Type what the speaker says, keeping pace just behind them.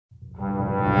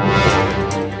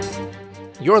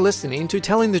You're listening to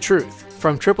Telling the Truth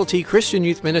from Triple T Christian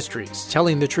Youth Ministries,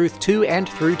 telling the truth to and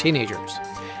through teenagers.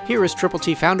 Here is Triple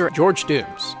T founder George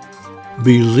Dooms.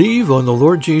 Believe on the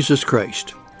Lord Jesus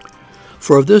Christ.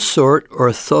 For of this sort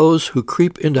are those who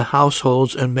creep into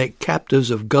households and make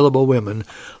captives of gullible women,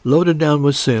 loaded down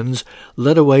with sins,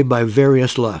 led away by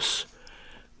various lusts.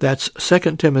 That's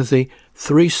 2 Timothy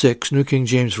 3:6, New King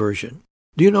James Version.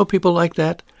 Do you know people like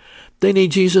that? They need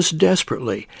Jesus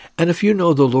desperately, and if you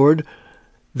know the Lord,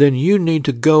 then you need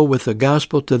to go with the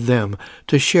gospel to them,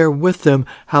 to share with them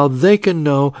how they can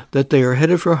know that they are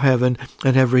headed for heaven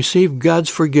and have received God's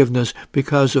forgiveness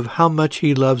because of how much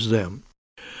He loves them.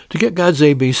 To get God's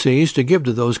ABCs to give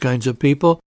to those kinds of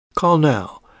people, call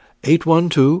now,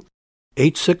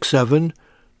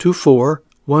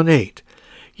 812-867-2418.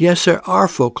 Yes, there are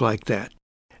folk like that,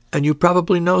 and you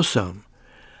probably know some,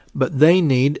 but they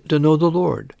need to know the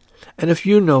Lord. And if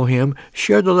you know Him,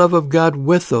 share the love of God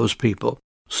with those people,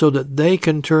 so that they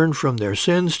can turn from their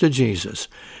sins to Jesus,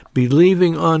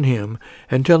 believing on Him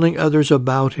and telling others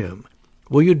about Him.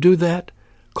 Will you do that?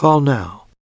 Call now,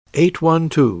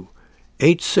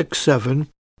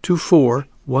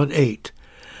 812-867-2418.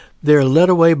 They are led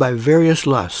away by various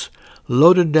lusts,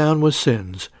 loaded down with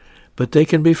sins, but they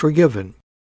can be forgiven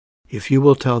if you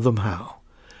will tell them how.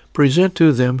 Present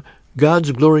to them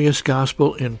God's glorious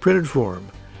gospel in printed form,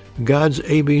 God's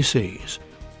ABCs,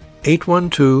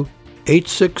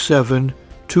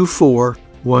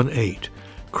 812-867-2418.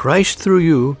 Christ through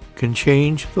you can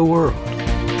change the world.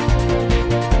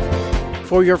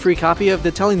 For your free copy of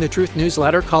the Telling the Truth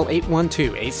newsletter, call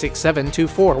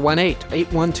 812-867-2418,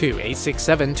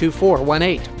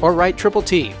 812-867-2418, or write Triple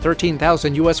T,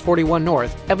 13,000 U.S. 41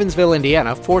 North, Evansville,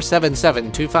 Indiana,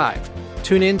 47725.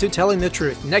 Tune in to Telling the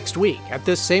Truth next week at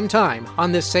this same time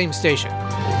on this same station.